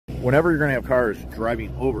whenever you're gonna have cars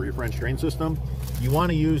driving over your French drain system, you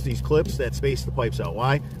wanna use these clips that space the pipes out.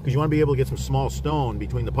 Why? Because you wanna be able to get some small stone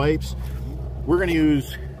between the pipes. We're gonna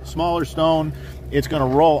use smaller stone. It's gonna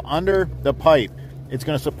roll under the pipe. It's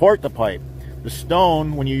gonna support the pipe. The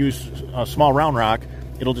stone, when you use a small round rock,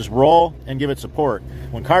 it'll just roll and give it support.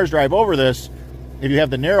 When cars drive over this, if you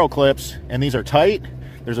have the narrow clips and these are tight,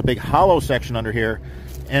 there's a big hollow section under here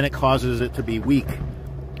and it causes it to be weak.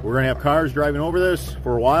 We're gonna have cars driving over this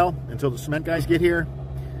for a while until the cement guys get here.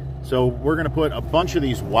 So we're gonna put a bunch of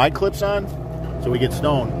these wide clips on so we get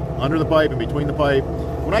stone under the pipe and between the pipe.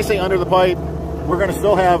 When I say under the pipe, we're gonna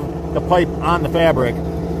still have the pipe on the fabric.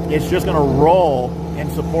 It's just gonna roll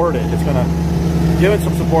and support it. It's gonna give it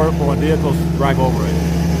some support for when vehicles drive over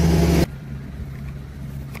it.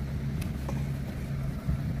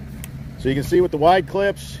 So you can see with the wide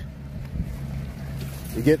clips,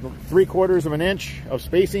 you get 3/4 of an inch of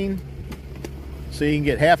spacing. So you can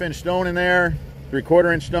get 1/2 inch stone in there,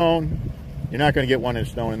 3/4 inch stone. You're not gonna get 1 inch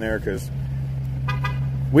stone in there because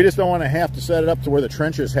we just don't wanna have to set it up to where the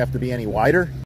trenches have to be any wider.